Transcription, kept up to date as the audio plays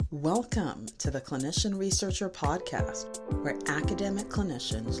Welcome to the Clinician Researcher Podcast, where academic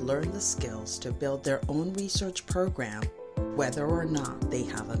clinicians learn the skills to build their own research program, whether or not they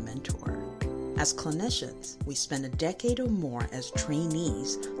have a mentor. As clinicians, we spend a decade or more as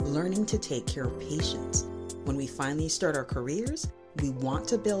trainees learning to take care of patients. When we finally start our careers, we want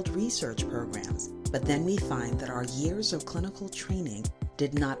to build research programs, but then we find that our years of clinical training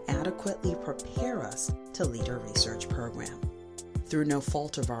did not adequately prepare us to lead a research program. Through no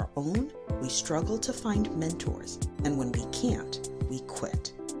fault of our own, we struggle to find mentors, and when we can't, we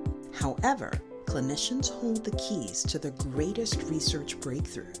quit. However, clinicians hold the keys to the greatest research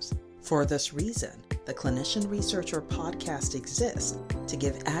breakthroughs. For this reason, the Clinician Researcher Podcast exists to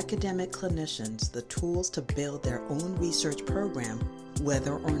give academic clinicians the tools to build their own research program,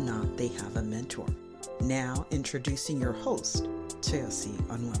 whether or not they have a mentor. Now, introducing your host, Toyosi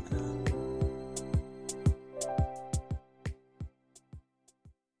Onwemina.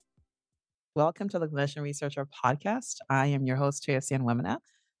 Welcome to the Clinician Researcher Podcast. I am your host, Toyosi Onwemina.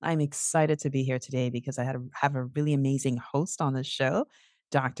 I'm excited to be here today because I have a really amazing host on the show,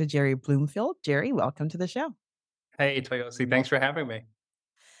 Dr. Jerry Bloomfield. Jerry, welcome to the show. Hey, Toyosi, thanks for having me.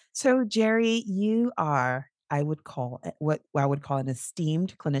 So, Jerry, you are, I would call an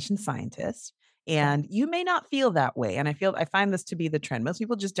esteemed clinician scientist, and you may not feel that way. And I find this to be the trend. Most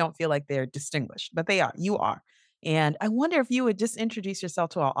people just don't feel like they're distinguished, but they are. You are. And I wonder if you would just introduce yourself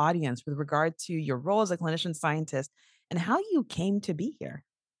to our audience with regard to your role as a clinician scientist and how you came to be here.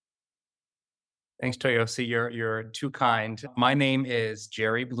 Thanks, Toyosi. You're too kind. My name is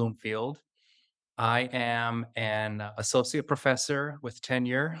Jerry Bloomfield. I am an associate professor with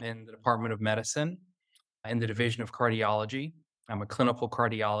tenure in the Department of Medicine in the Division of Cardiology. I'm a clinical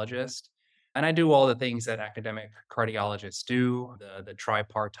cardiologist, and I do all the things that academic cardiologists do, the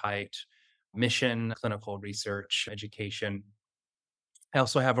tripartite mission, clinical research, education. I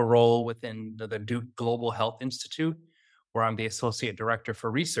also have a role within the Duke Global Health Institute, where I'm the associate director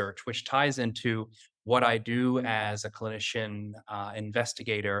for research, which ties into what I do as a clinician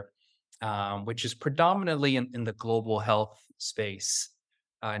investigator, which is predominantly in the global health space.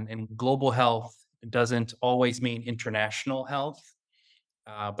 And global health doesn't always mean international health,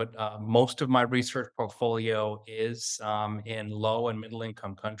 but most of my research portfolio is in low and middle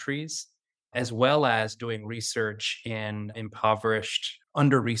income countries, as well as doing research in impoverished,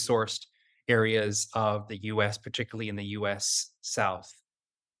 under-resourced areas of the US, particularly in the US South.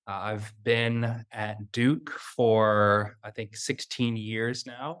 I've been at Duke for, I think, 16 years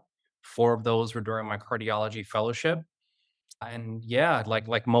now. 4 of those were during my cardiology fellowship. And yeah,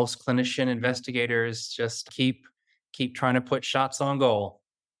 like most clinician investigators, just keep trying to put shots on goal.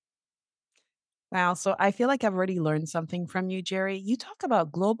 Wow. So I feel like I've already learned something from you, Jerry. You talk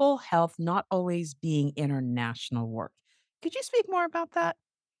about global health not always being international work. Could you speak more about that?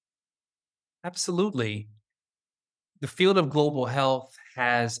 Absolutely. The field of global health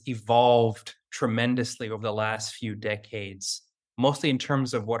has evolved tremendously over the last few decades, mostly in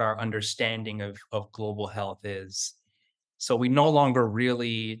terms of what our understanding of global health is. So we no longer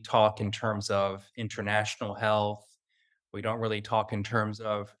really talk in terms of international health. We don't really talk in terms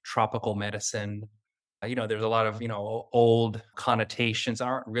of tropical medicine. There's a lot of, old connotations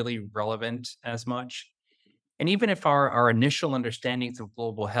aren't really relevant as much. And even if our initial understandings of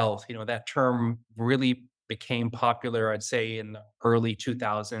global health, that term really became popular, I'd say, in the early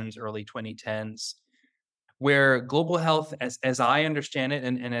 2000s, early 2010s, where global health, as I understand it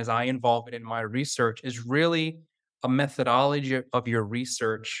and as I involve it in my research, is really a methodology of your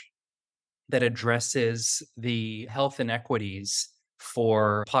research that addresses the health inequities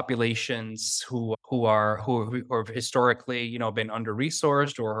for populations who have historically, been under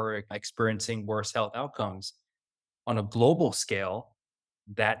resourced or are experiencing worse health outcomes on a global scale.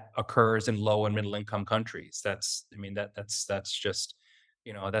 That occurs in low and middle income countries. That's just,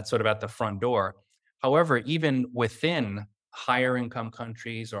 that's sort of at the front door. However, even within higher income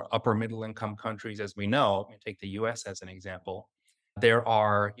countries or upper middle income countries, as we know, take the US as an example, there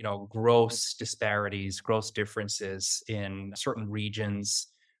are, gross disparities, gross differences in certain regions,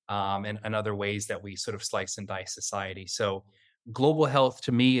 and other ways that we sort of slice and dice society. So global health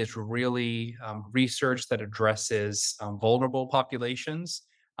to me is really research that addresses vulnerable populations,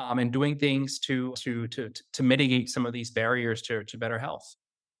 and doing things to mitigate some of these barriers to better health.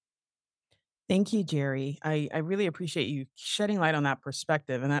 Thank you, Jerry. I really appreciate you shedding light on that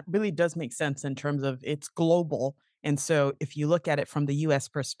perspective. And that really does make sense in terms of it's global. And so if you look at it from the US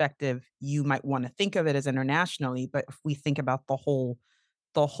perspective, you might want to think of it as internationally. But if we think about the whole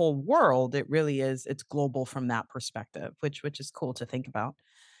world, it really is, it's global from that perspective, which is cool to think about.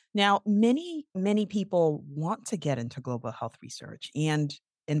 Now, many people want to get into global health research, and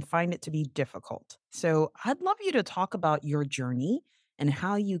and find it to be difficult. So I'd love you to talk about your journey and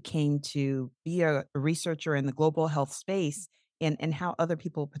how you came to be a researcher in the global health space and how other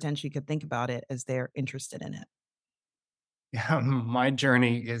people potentially could think about it as they're interested in it. Yeah, my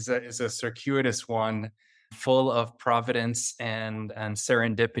journey is a circuitous one, full of providence and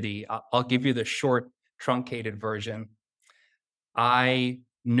serendipity. I'll give you the short, truncated version. I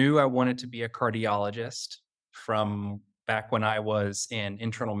knew I wanted to be a cardiologist from back when I was in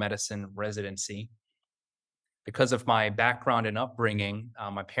internal medicine residency. Because of my background and upbringing,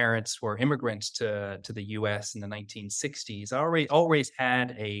 my parents were immigrants to the U.S. in the 1960s. I always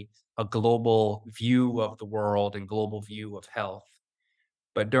had a global view of the world and global view of health.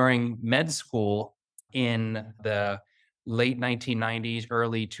 But during med school in the late 1990s,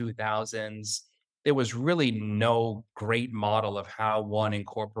 early 2000s, there was really no great model of how one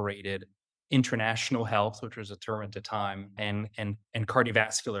incorporated international health, which was a term at the time, and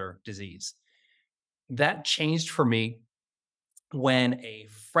cardiovascular disease. That changed for me when a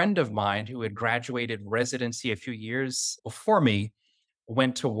friend of mine who had graduated residency a few years before me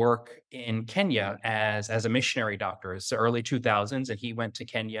went to work in Kenya as a missionary doctor. It's the early 2000s, and he went to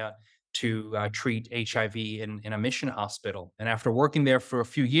Kenya to treat HIV in a mission hospital. And after working there for a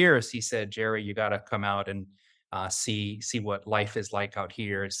few years, he said, "Jerry, you got to come out and see what life is like out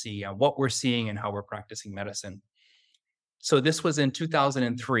here, see what we're seeing and how we're practicing medicine." So this was in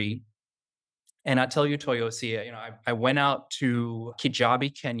 2003. And I tell you, Toyosi, I went out to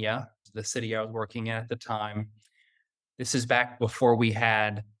Kijabi, Kenya, the city I was working in at the time. This is back before we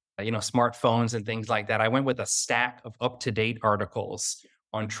had, smartphones and things like that. I went with a stack of up-to-date articles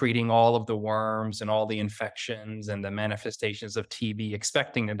on treating all of the worms and all the infections and the manifestations of TB,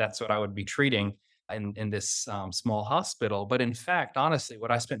 expecting that that's what I would be treating in this small hospital. But in fact, honestly,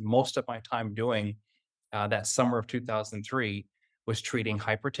 what I spent most of my time doing that summer of 2003 was treating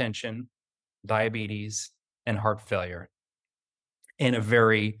hypertension, diabetes, and heart failure in a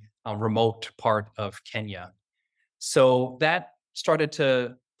very remote part of Kenya. So that started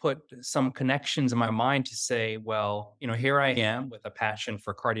to put some connections in my mind to say, well, here I am with a passion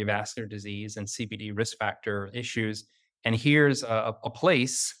for cardiovascular disease and CBD risk factor issues. And here's a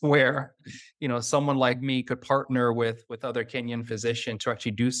place where, someone like me could partner with other Kenyan physicians to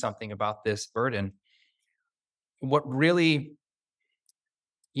actually do something about this burden. What really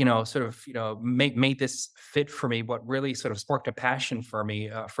sort of, made this fit for me. What really sort of sparked a passion for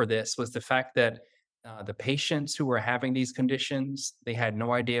me for this was the fact that the patients who were having these conditions, they had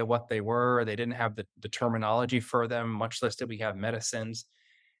no idea what they were. They didn't have the terminology for them, much less did we have medicines.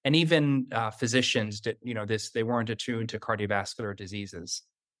 And even physicians did, they weren't attuned to cardiovascular diseases.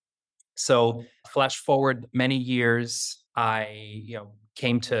 So flash forward many years, I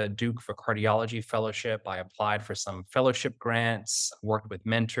came to Duke for cardiology fellowship. I applied for some fellowship grants, worked with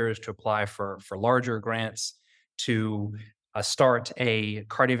mentors to apply for larger grants to start a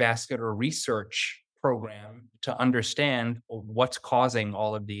cardiovascular research program to understand what's causing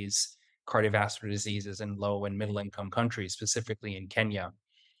all of these cardiovascular diseases in low and middle income countries, specifically in Kenya.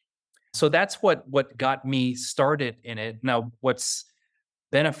 So that's what got me started in it. Now, what's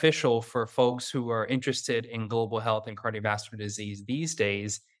beneficial for folks who are interested in global health and cardiovascular disease these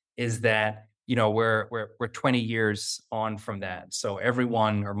days is that we're 20 years on from that, so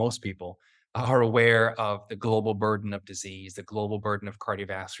everyone or most people are aware of the global burden of disease, the global burden of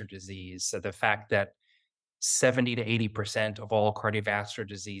cardiovascular disease, so the fact that 70 to 80% of all cardiovascular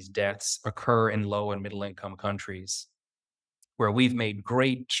disease deaths occur in low and middle income countries, where we've made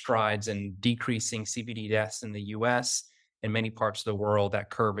great strides in decreasing CVD deaths in the US. In many parts of the world, that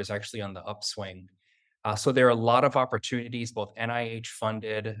curve is actually on the upswing. So there are a lot of opportunities, both NIH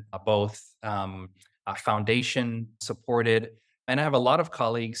funded, both foundation supported. And I have a lot of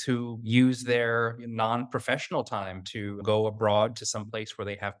colleagues who use their non professional time to go abroad to some place where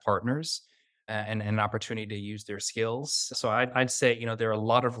they have partners and an opportunity to use their skills. So I'd say, there are a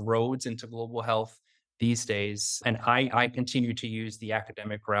lot of roads into global health these days. And I continue to use the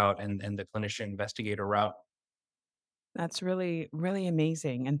academic route and the clinician investigator route. That's really, really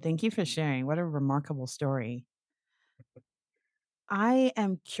amazing. And thank you for sharing. What a remarkable story. I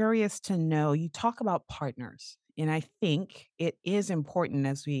am curious to know you talk about partners, and I think it is important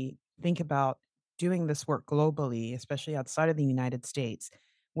as we think about doing this work globally, especially outside of the United States,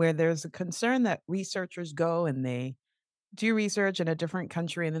 where there's a concern that researchers go and they do research in a different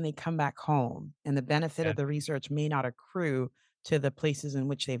country and then they come back home, and the benefit Yeah, of the research may not accrue to the places in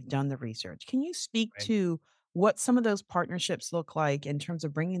which they've done the research. Can you speak right. to what some of those partnerships look like in terms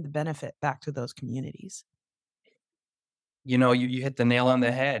of bringing the benefit back to those communities? You hit the nail on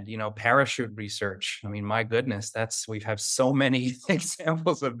the head. Parachute research. I mean, my goodness, that's we've have so many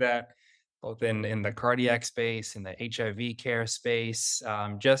examples of that, both in the cardiac space, in the HIV care space.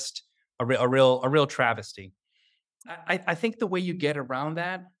 Just a real travesty. I think the way you get around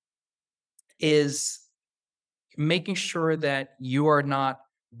that is making sure that you are not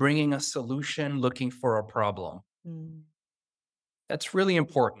bringing a solution looking for a problem. Mm. That's really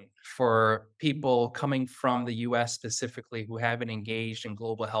important for people coming from the US specifically who haven't engaged in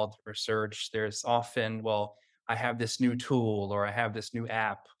global health research. There's often, well, I have this new tool or I have this new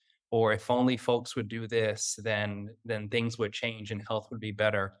app, or if only folks would do this, then things would change and health would be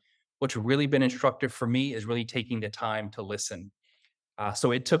better. What's really been instructive for me is really taking the time to listen.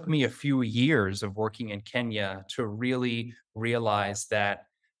 So it took me a few years of working in Kenya to really realize that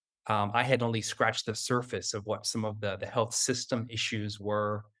I had only scratched the surface of what some of the health system issues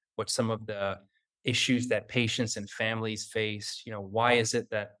were, what some of the issues that patients and families face. Why is it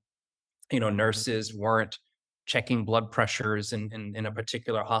that nurses weren't checking blood pressures in a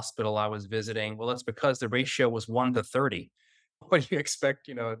particular hospital I was visiting? Well, it's because the ratio was 1 to 30. What do you expect,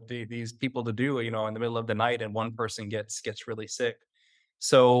 these people to do, in the middle of the night and one person gets really sick?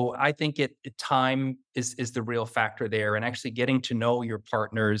 So I think time is the real factor there, and actually getting to know your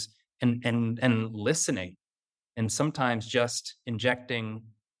partners and listening, and sometimes just injecting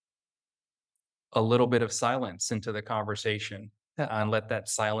a little bit of silence into the conversation, and let that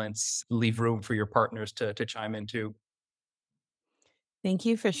silence leave room for your partners to chime in too. Thank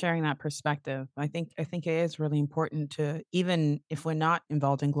you for sharing that perspective. I think it is really important to, even if we're not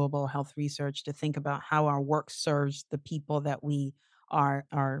involved in global health research, to think about how our work serves the people that we are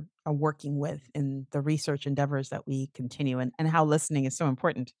working with in the research endeavors that we continue, and how listening is so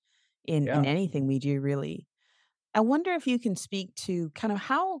important in Yeah. anything we do, really. I wonder if you can speak to kind of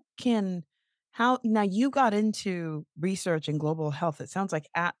how now you got into research in global health. It sounds like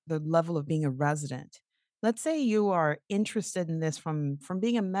at the level of being a resident. Let's say you are interested in this from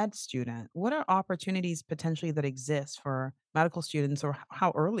being a med student. What are opportunities potentially that exist for medical students, or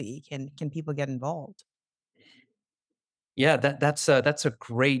how early can people get involved? Yeah, that's a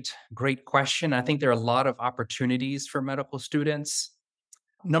great question. I think there are a lot of opportunities for medical students.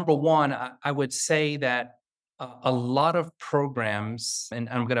 Number one, I would say that a lot of programs, and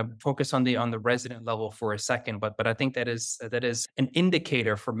I'm going to focus on the resident level for a second, but I think that is an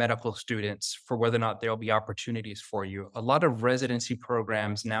indicator for medical students for whether or not there will be opportunities for you. A lot of residency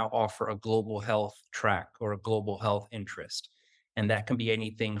programs now offer a global health track or a global health interest, and that can be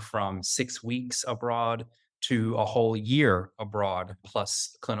anything from 6 weeks abroad to a whole year abroad,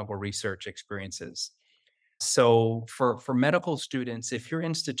 plus clinical research experiences. So for medical students, if your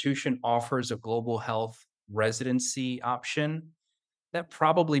institution offers a global health residency option, that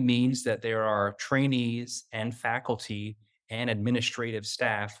probably means that there are trainees and faculty and administrative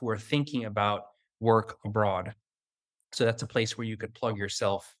staff who are thinking about work abroad. So that's a place where you could plug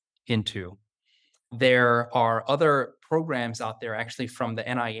yourself into. There are other programs out there actually from the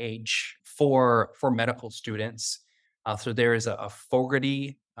NIH for medical students. So there is a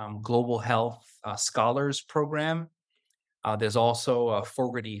Fogarty Global Health Scholars Program. There's also a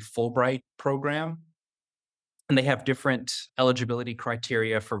Fogarty Fulbright program, and they have different eligibility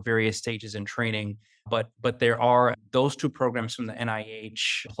criteria for various stages in training. But there are those two programs from the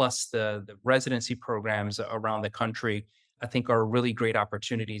NIH plus the residency programs around the country. I think are really great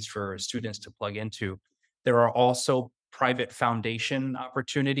opportunities for students to plug into. There are also private foundation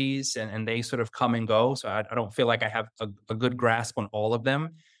opportunities, and they sort of come and go. So I don't feel like I have a good grasp on all of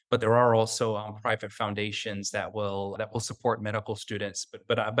them, but there are also private foundations that will support medical students.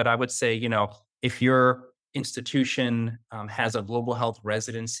 But I would say, if your institution has a global health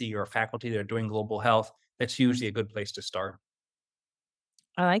residency or faculty that are doing global health, that's usually a good place to start.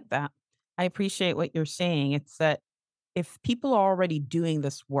 I like that. I appreciate what you're saying. It's that if people are already doing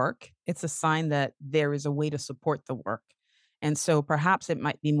this work, it's a sign that there is a way to support the work. And so perhaps it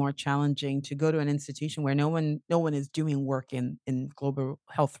might be more challenging to go to an institution where no one is doing work in global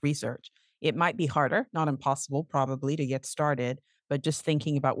health research. It might be harder, not impossible probably to get started, but just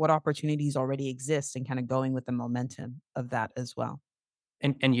thinking about what opportunities already exist and kind of going with the momentum of that as well.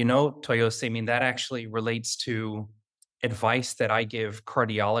 And Toyose, I mean, that actually relates to advice that I give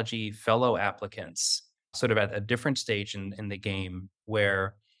cardiology fellow applicants, sort of at a different stage in the game,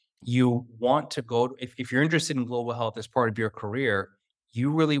 where you want to go, if you're interested in global health as part of your career,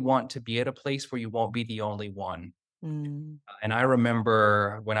 you really want to be at a place where you won't be the only one. Mm. And I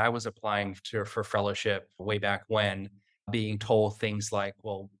remember when I was applying for fellowship way back when, being told things like,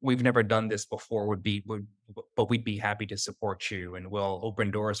 "Well, we've never done this before. But we'd be happy to support you, and we'll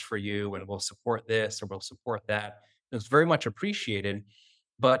open doors for you, and we'll support this or we'll support that." it's very much appreciated.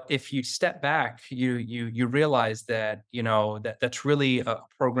 But if you step back, you realize that that's really a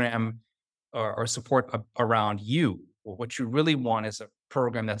program or support around you. Well, what you really want is a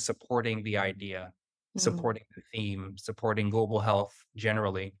program that's supporting the idea, Mm. supporting the theme, supporting global health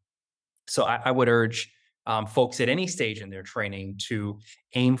generally. So I would urge folks at any stage in their training to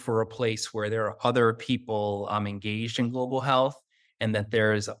aim for a place where there are other people engaged in global health, and that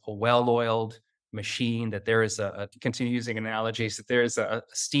there is a well-oiled machine, that there is continue using analogies, that there is a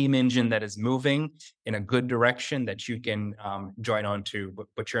steam engine that is moving in a good direction that you can join on to,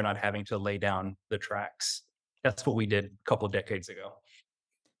 but you're not having to lay down the tracks. That's what we did a couple of decades ago.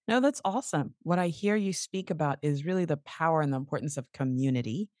 No, that's awesome. What I hear you speak about is really the power and the importance of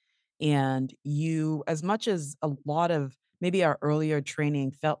community. And you, as much as a lot of maybe our earlier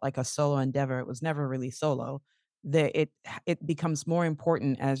training felt like a solo endeavor, it was never really solo. It becomes more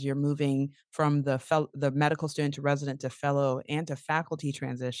important as you're moving from the medical student to resident to fellow and to faculty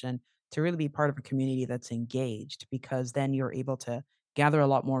transition to really be part of a community that's engaged, because then you're able to gather a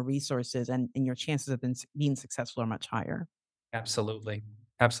lot more resources, and your chances of being successful are much higher. Absolutely.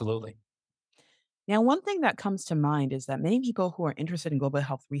 Absolutely. Now, one thing that comes to mind is that many people who are interested in global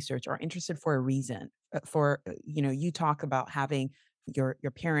health research are interested for a reason. You talk about having your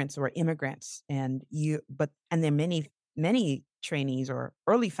parents or immigrants, and there are many trainees or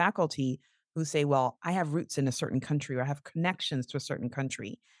early faculty who say, "Well, I have roots in a certain country or I have connections to a certain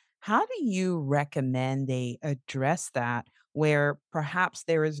country." How do you recommend they address that, where perhaps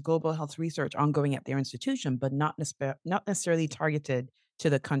there is global health research ongoing at their institution, but not necessarily targeted to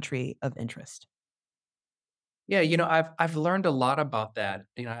the country of interest? Yeah, I've learned a lot about that.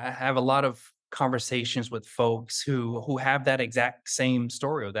 I have a lot of conversations with folks who have that exact same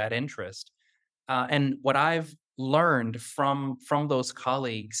story or that interest. And what I've learned from those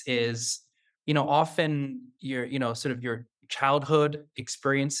colleagues is, often sort of your childhood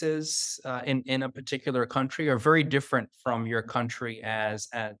experiences in a particular country are very different from your country as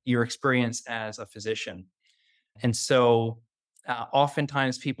your experience as a physician. And so,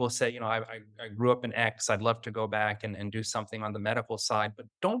 oftentimes people say, I grew up in X, I'd love to go back and do something on the medical side, but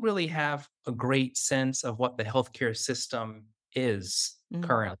don't really have a great sense of what the healthcare system is Mm.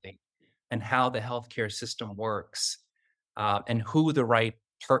 currently and how the healthcare system works, and who the right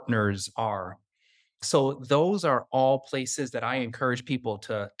partners are. So, those are all places that I encourage people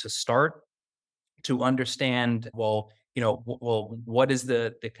to start, to understand, well, what is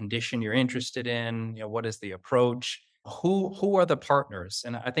the condition you're interested in? What is the approach? Who are the partners?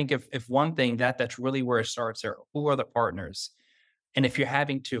 And I think if one thing that's really where it starts there. Who are the partners? And if you're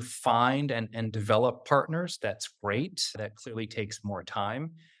having to find and develop partners, that's great. That clearly takes more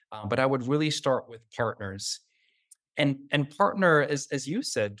time. But I would really start with partners, and partner, as you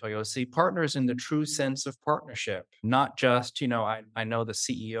said, Toyosi, partners in the true sense of partnership, not just, I know the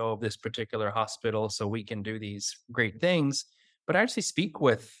CEO of this particular hospital, so we can do these great things, but actually speak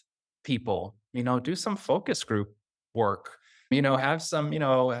with people, do some focus group work, have some,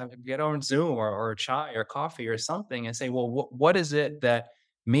 get on Zoom or chai or coffee or something and say, well, what is it that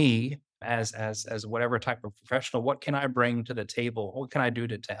me as whatever type of professional, what can I bring to the table? What can I do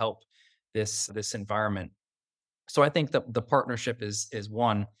to help this environment? So I think the partnership is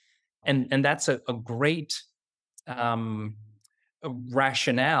one, and that's a great um,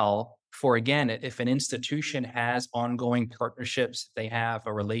 rationale for, again, if an institution has ongoing partnerships, if they have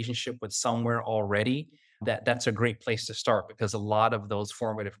a relationship with somewhere already, that's a great place to start because a lot of those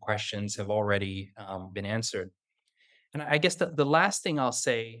formative questions have already been answered. And I guess the last thing I'll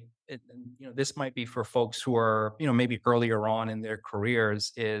say, and, this might be for folks who are, maybe earlier on in their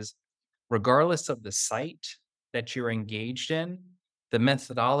careers, is regardless of the site that you're engaged in, the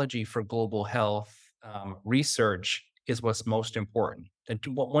methodology for global health research is what's most important. And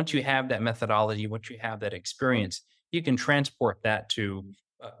once you have that methodology, once you have that experience, you can transport that to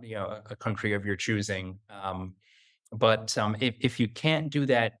a country of your choosing. But if you can't do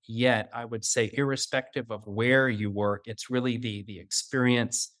that yet, I would say, irrespective of where you work, it's really the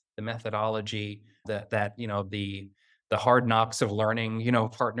experience, the methodology, the hard knocks of learning,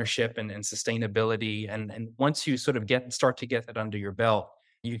 partnership and sustainability. And once you sort of start to get that under your belt,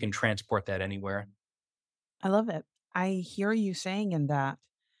 you can transport that anywhere. I love it. I hear you saying in that,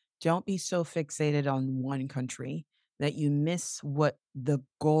 don't be so fixated on one country that you miss what the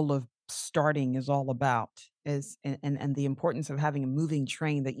goal of starting is all about, is and the importance of having a moving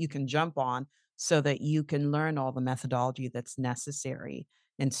train that you can jump on so that you can learn all the methodology that's necessary.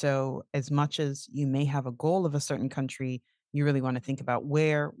 And so as much as you may have a goal of a certain country, you really want to think about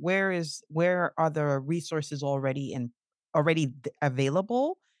where are the resources already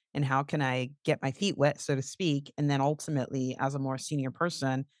available, and how can I get my feet wet, so to speak, and then ultimately, as a more senior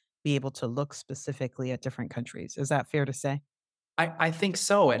person, be able to look specifically at different countries. Is that fair to say? I think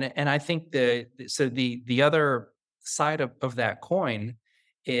so, and I think the other side of that coin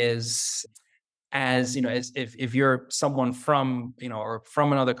is, as you know, as if you're someone from, or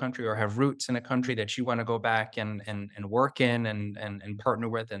from another country, or have roots in a country that you want to go back and work in, and partner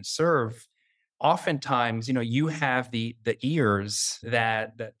with and serve, oftentimes, you have the ears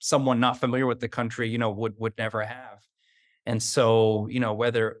that someone not familiar with the country, would never have. And so,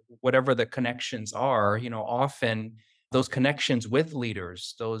 whatever the connections are, often those connections with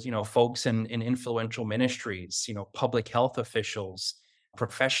leaders, those, folks in influential ministries, public health officials,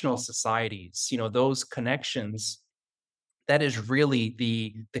 professional societies, those connections, that is really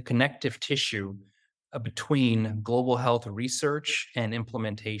the connective tissue between global health research and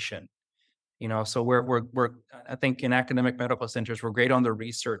implementation. So we're I think in academic medical centers, we're great on the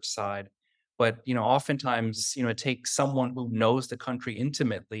research side, but oftentimes, it takes someone who knows the country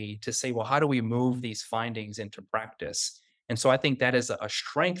intimately to say, well, how do we move these findings into practice? And so I think that is a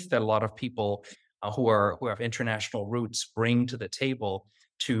strength that a lot of people who have international roots bring to the table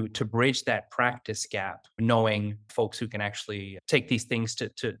to bridge that practice gap, knowing folks who can actually take these things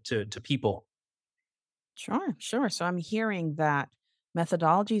to people. Sure, sure. So I'm hearing that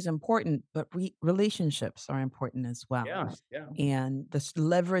methodology is important, but relationships are important as well. Yeah, yeah, And this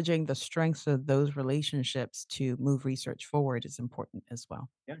leveraging the strengths of those relationships to move research forward is important as well.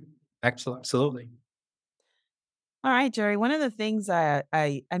 yeah. Excellent, absolutely. All right, Jerry. One of the things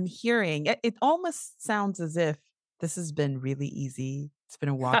I'm hearing, it almost sounds as if this has been really easy. It's been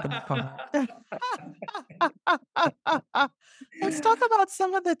a walk in the park. Let's talk about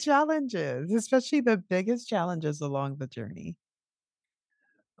some of the challenges, especially the biggest challenges along the journey.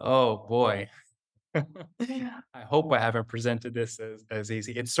 Oh boy. I hope I haven't presented this as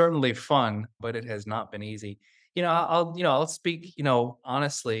easy. It's certainly fun, but it has not been easy. I'll speak,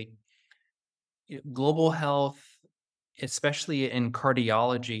 honestly, global health, especially in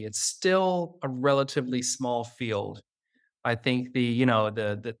cardiology, it's still a relatively small field. I think the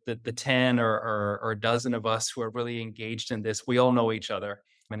 10 or a dozen of us who are really engaged in this, we all know each other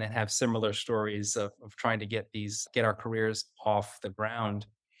and then have similar stories of trying to get our careers off the ground.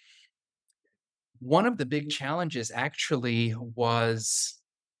 One of the big challenges actually was,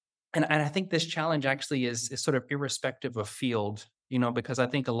 and I think this challenge actually is sort of irrespective of field, because I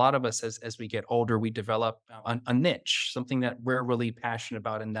think a lot of us as we get older, we develop a niche, something that we're really passionate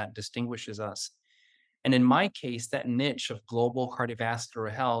about and that distinguishes us. And in my case, that niche of global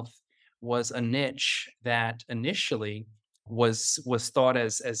cardiovascular health was a niche that initially was thought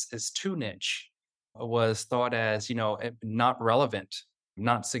as too niche, was thought as, not relevant,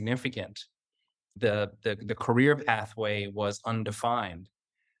 not significant. The career pathway was undefined.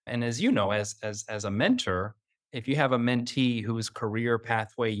 And as you know, as a mentor, if you have a mentee whose career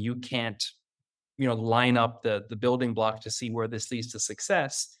pathway you can't, line up the building block to see where this leads to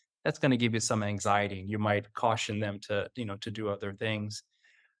success, that's going to give you some anxiety. And you might caution them to do other things.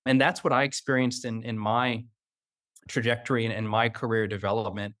 And that's what I experienced in my trajectory and in my career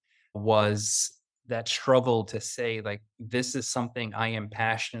development, was that struggle to say, like, this is something I am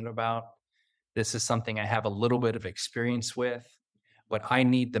passionate about. This is something I have a little bit of experience with, but I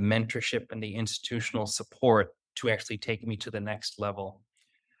need the mentorship and the institutional support to actually take me to the next level.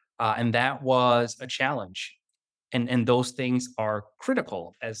 And that was a challenge. And those things are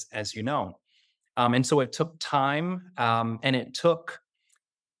critical, as you know. And so it took time, and it took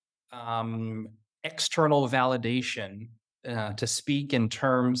um, external validation to speak in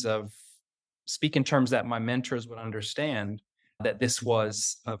terms that my mentors would understand that this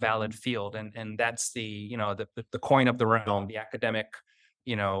was a valid field. And that's the coin of the realm, the academic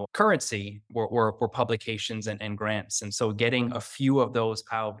currency were publications and grants. And so getting a few of those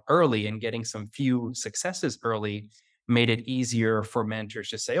out early and getting some few successes early made it easier for mentors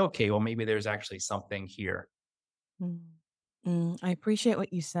to say, okay, well, maybe there's actually something here. Mm. I appreciate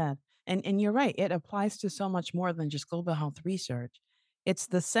what you said. And you're right, it applies to so much more than just global health research. It's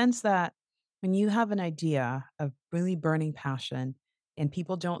the sense that when you have an idea of really burning passion and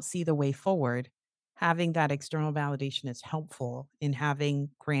people don't see the way forward, having that external validation is helpful, and having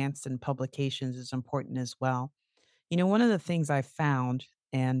grants and publications is important as well. One of the things I've found,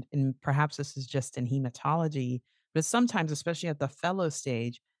 and perhaps this is just in hematology, but sometimes, especially at the fellow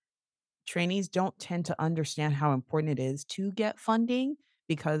stage, trainees don't tend to understand how important it is to get funding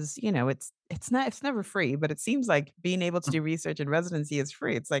because, it's never free, but it seems like being able to do research and residency is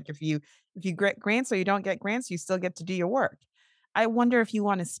free. It's like if you get grants or you don't get grants, you still get to do your work. I wonder if you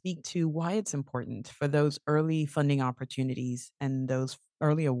want to speak to why it's important for those early funding opportunities and those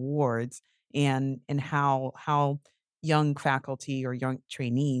early awards and how young faculty or young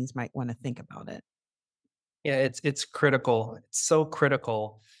trainees might want to think about it. Yeah, it's critical. It's so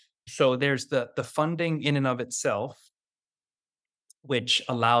critical. So there's the funding in and of itself, which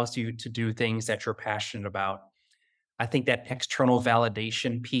allows you to do things that you're passionate about. I think that external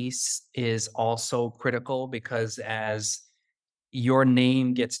validation piece is also critical because as your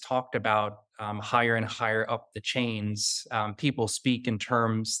name gets talked about higher and higher up the chains, people speak in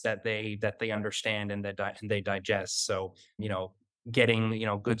terms that they understand and and they digest. So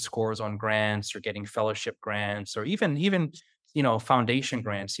getting good scores on grants or getting fellowship grants or even foundation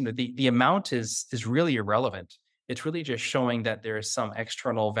grants. The amount is really irrelevant. It's really just showing that there is some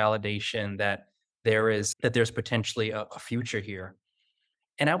external validation that there's potentially a future here.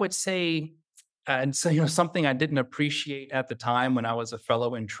 And I would say, and so, something I didn't appreciate at the time when I was a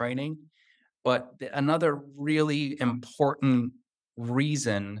fellow in training, but another really important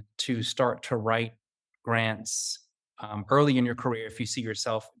reason to start to write grants early in your career, if you see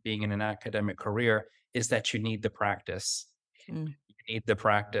yourself being in an academic career, is that you need the practice. Mm, You need the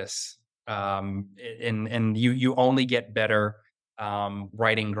practice, and you only get better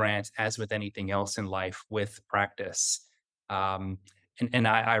writing grants, as with anything else in life, with practice. Um, and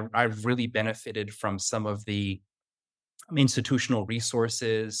I've really benefited from some of the institutional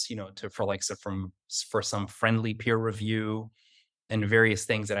resources, to for like so from for some friendly peer review and various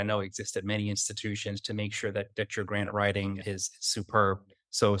things that I know exist at many institutions to make sure that your grant writing is superb.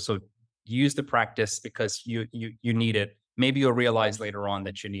 So use the practice because you need it. Maybe you'll realize later on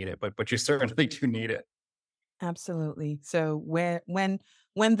that you need it, but you certainly do need it. absolutely. So when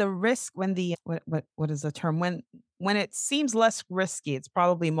the risk when the what is the term when it seems less risky, it's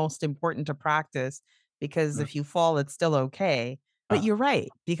probably most important to practice because Mm. if you fall, it's still okay. But Uh, you're right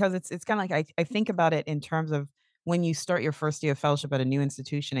because it's kind of like I think about it in terms of when you start your first year of fellowship at a new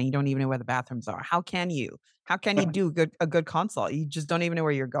institution and you don't even know where the bathrooms are. How can you? How can you do a good consult? You just don't even know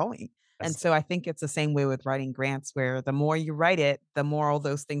where you're going. And that's so I think it's the same way with writing grants, where the more you write it, the more all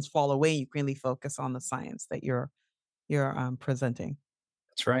those things fall away. You can really focus on the science that you're presenting.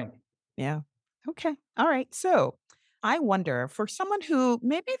 that's right. Yeah. Okay. All right. So I wonder for someone who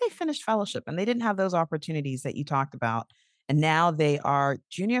maybe they finished fellowship and they didn't have those opportunities that you talked about, and now they are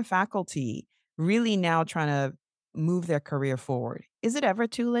junior faculty, really now trying to move their career forward. Is it ever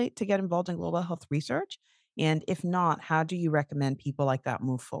too late to get involved in global health research? And if not, how do you recommend people like that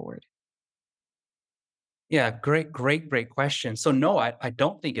move forward? Yeah, great question. So no, I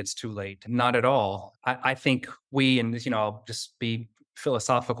don't think it's too late. Not at all. I think and I'll just be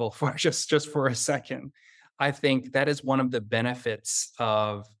philosophical for just for a second. I think that is one of the benefits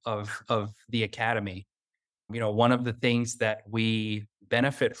of the academy. One of the things that we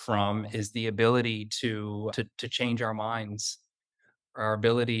benefit from is the ability to change our minds, our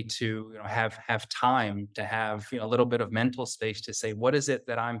ability to have time to have a little bit of mental space to say what is it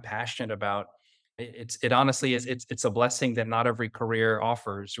that I'm passionate about. It honestly is it's a blessing that not every career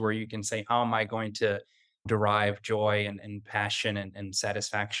offers, where you can say how am I going to derive joy and passion and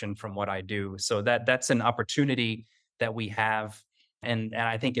satisfaction from what I do. So that's an opportunity that we have. And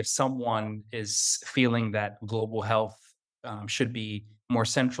I think if someone is feeling that global health should be more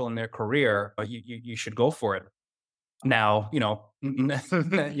central in their career, you should go for it. Now,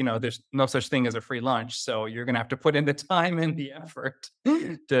 there's no such thing as a free lunch, so you're gonna have to put in the time and the effort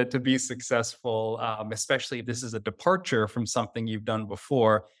to be successful, especially if this is a departure from something you've done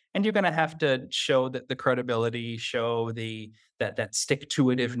before, and you're gonna have to show that the credibility, show that stick to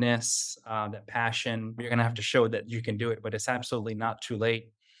itiveness, that passion. You're gonna have to show that you can do it, but it's absolutely not too late.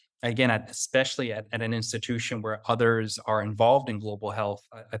 Again, especially at an institution where others are involved in global health,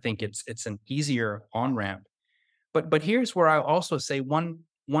 I think it's an easier on ramp. But here's where I also say one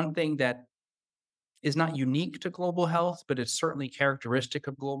thing that is not unique to global health, but it's certainly characteristic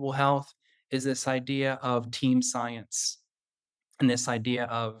of global health, is this idea of team science and this idea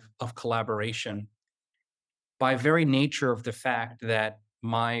of collaboration. By very nature of the fact that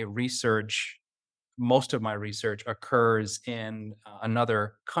most of my research occurs in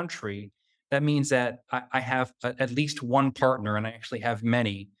another country, that means that I have at least one partner, and I actually have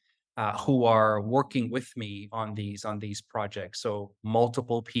many who are working with me on these projects. So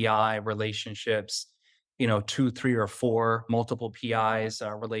multiple PI relationships, two, three, or four multiple PIs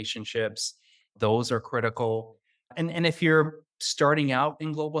relationships. Those are critical. And if you're starting out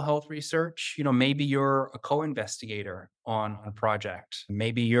in global health research, maybe you're a co-investigator on a project.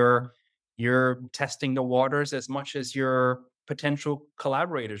 Maybe you're testing the waters as much as your potential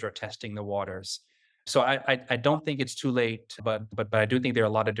collaborators are testing the waters. So I don't think it's too late, but I do think there are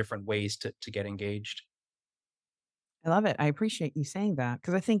a lot of different ways to get engaged. I love it. I appreciate you saying that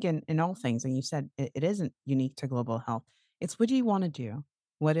because I think in all things, and you said it isn't unique to global health. It's what do you want to do?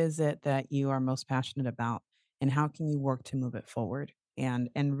 What is it that you are most passionate about, and how can you work to move it forward? And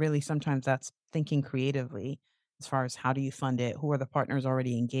really, sometimes that's thinking creatively as far as how do you fund it? Who are the partners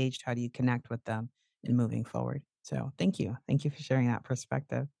already engaged? How do you connect with them in moving forward? So, thank you for sharing that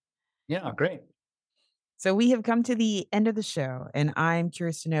perspective. Yeah, great. So we have come to the end of the show, and I'm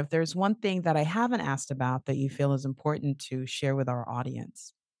curious to know if there's one thing that I haven't asked about that you feel is important to share with our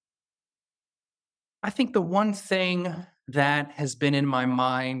audience. I think the one thing that has been in my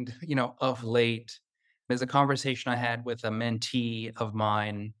mind, of late is a conversation I had with a mentee of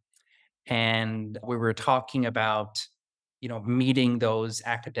mine. And we were talking about, meeting those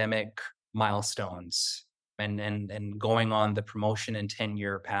academic milestones and going on the promotion and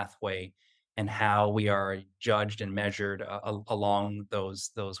tenure pathway and how we are judged and measured along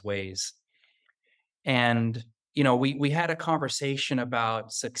those ways. And we had a conversation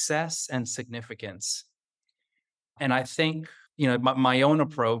about success and significance. And I think, my own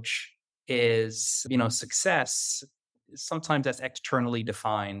approach is, success, sometimes that's externally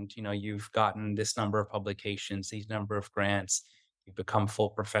defined. You've gotten this number of publications, these number of grants, you've become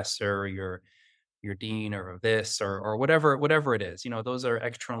full professor, you're dean or this or whatever it is. Those are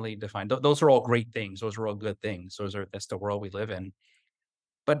externally defined. Those are all great things. Those are all good things. That's the world we live in.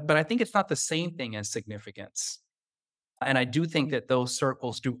 But I think it's not the same thing as significance. And I do think that those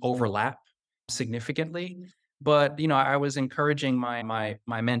circles do overlap significantly. But I was encouraging my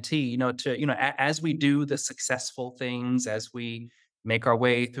mentee, to as we do the successful things, as we make our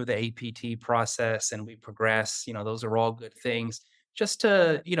way through the APT process and we progress, those are all good things. Just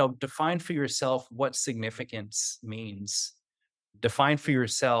to define for yourself what significance means. Define for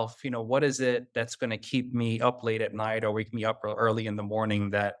yourself, what is it that's going to keep me up late at night or wake me up early in the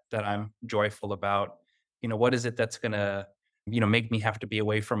morning that I'm joyful about. What is it that's going to make me have to be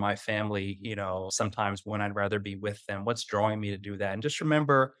away from my family, sometimes when I'd rather be with them. What's drawing me to do that? And just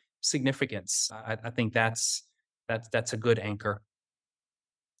remember significance. I think that's a good anchor.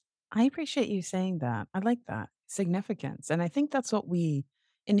 I appreciate you saying that. I like that significance. And I think that's what we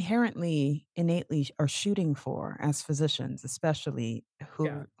inherently, innately are shooting for as physicians, especially Yeah.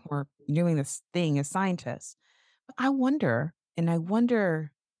 who are doing this thing as scientists. I wonder, and I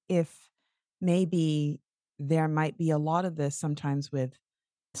wonder if maybe there might be a lot of this sometimes with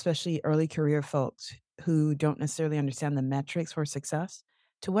especially early career folks who don't necessarily understand the metrics for success.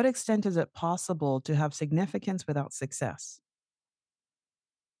 To what extent is it possible to have significance without success?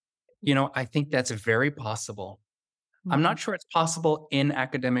 I think that's very possible. I'm Mhm. not sure it's possible in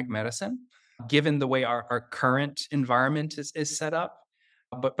academic medicine, given the way our current environment is set up.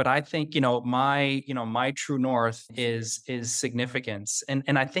 But I think my true north is significance,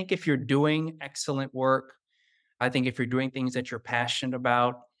 and I think if you're doing excellent work, I think if you're doing things that you're passionate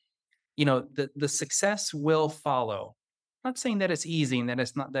about, the success will follow. I'm not saying that it's easy and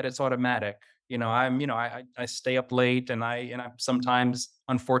that it's automatic. I stay up late and I sometimes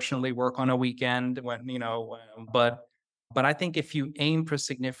unfortunately work on a weekend when, but I think if you aim for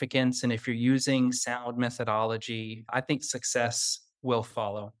significance and if you're using sound methodology, I think success will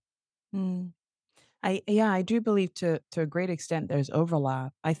follow. Mm. I do believe to a great extent there's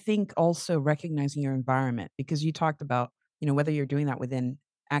overlap. I think also recognizing your environment because you talked about, whether you're doing that within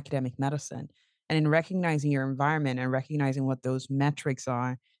academic medicine and in recognizing your environment and recognizing what those metrics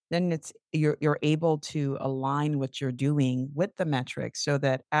are, then you're able to align what you're doing with the metrics so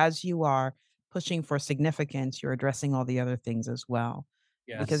that as you are pushing for significance, you're addressing all the other things as well.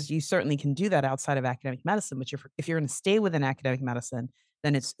 Because Yes. you certainly can do that outside of academic medicine, but if you're going to stay within academic medicine,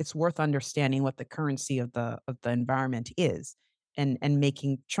 then it's worth understanding what the currency of the environment is and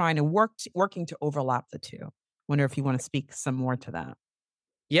making trying to working to overlap the two. Wonder if you want to speak some more to that.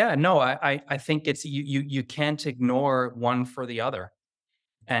 Yeah, no, I think it's you can't ignore one for the other.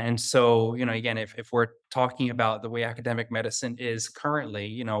 And so, again, if we're talking about the way academic medicine is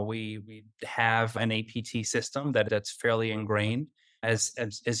currently, we have an APT system that's fairly ingrained. As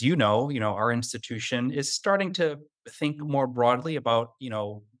our institution is starting to think more broadly about,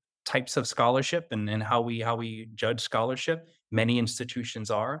 types of scholarship and how we judge scholarship. Many institutions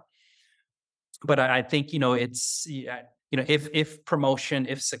are. But I think, it's yeah, if promotion,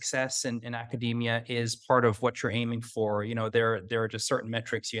 if success in academia is part of what you're aiming for, there are just certain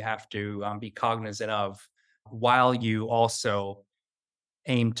metrics you have to be cognizant of while you also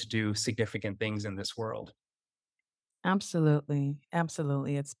aim to do significant things in this world. Absolutely,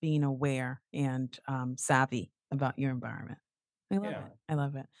 absolutely. It's being aware and savvy about your environment. I love Yeah. it. I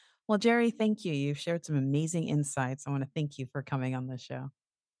love it. Well, Jerry, thank you. You've shared some amazing insights. I want to thank you for coming on the show.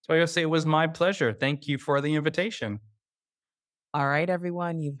 So I gotta say it was my pleasure. Thank you for the invitation. All right,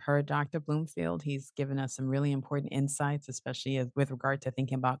 everyone, you've heard Dr. Bloomfield. He's given us some really important insights, especially with regard to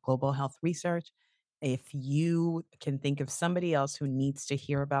thinking about global health research. If you can think of somebody else who needs to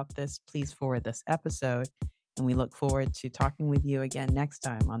hear about this, please forward this episode. And we look forward to talking with you again next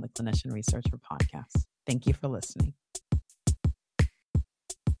time on the Clinician Researcher Podcast. Thank you for listening.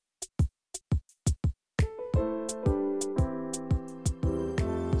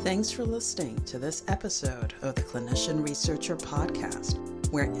 Thanks for listening to this episode of the Clinician Researcher Podcast,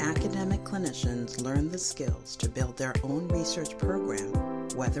 where academic clinicians learn the skills to build their own research program,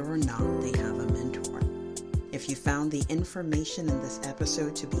 whether or not they have a mentor. If you found the information in this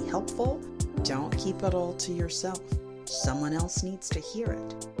episode to be helpful, don't keep it all to yourself. Someone else needs to hear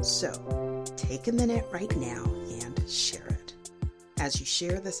it. So take a minute right now and share it. As you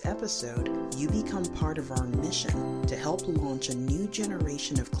share this episode, you become part of our mission to help launch a new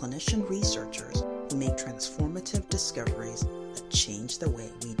generation of clinician researchers who make transformative discoveries that change the way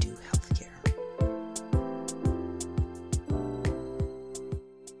we do health.